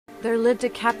There lived a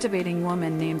captivating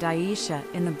woman named Aisha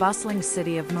in the bustling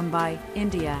city of Mumbai,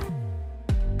 India.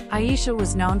 Aisha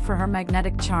was known for her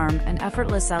magnetic charm and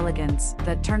effortless elegance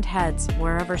that turned heads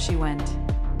wherever she went.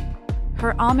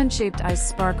 Her almond-shaped eyes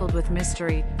sparkled with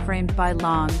mystery, framed by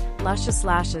long, luscious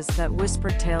lashes that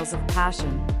whispered tales of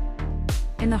passion.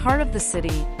 In the heart of the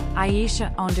city,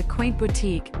 Aisha owned a quaint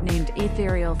boutique named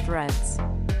Ethereal Threads.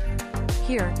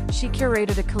 Here, she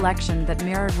curated a collection that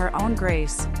mirrored her own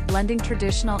grace, blending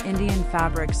traditional Indian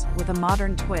fabrics with a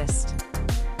modern twist.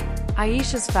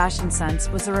 Aisha's fashion sense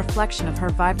was a reflection of her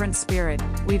vibrant spirit,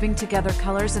 weaving together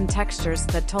colors and textures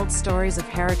that told stories of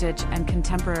heritage and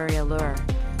contemporary allure.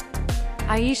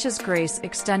 Aisha's grace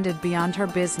extended beyond her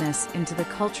business into the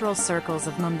cultural circles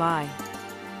of Mumbai.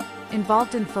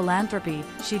 Involved in philanthropy,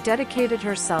 she dedicated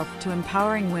herself to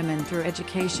empowering women through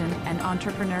education and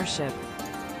entrepreneurship.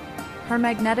 Her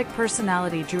magnetic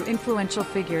personality drew influential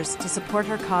figures to support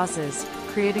her causes,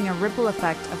 creating a ripple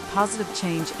effect of positive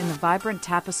change in the vibrant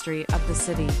tapestry of the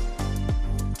city.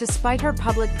 Despite her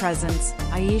public presence,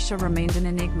 Aisha remained an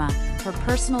enigma, her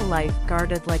personal life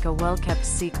guarded like a well-kept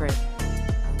secret.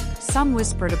 Some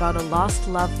whispered about a lost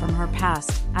love from her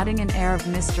past, adding an air of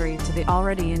mystery to the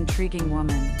already intriguing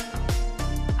woman.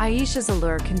 Aisha's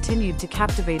allure continued to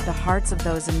captivate the hearts of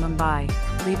those in Mumbai,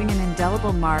 leaving an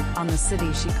indelible mark on the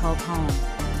city she called home.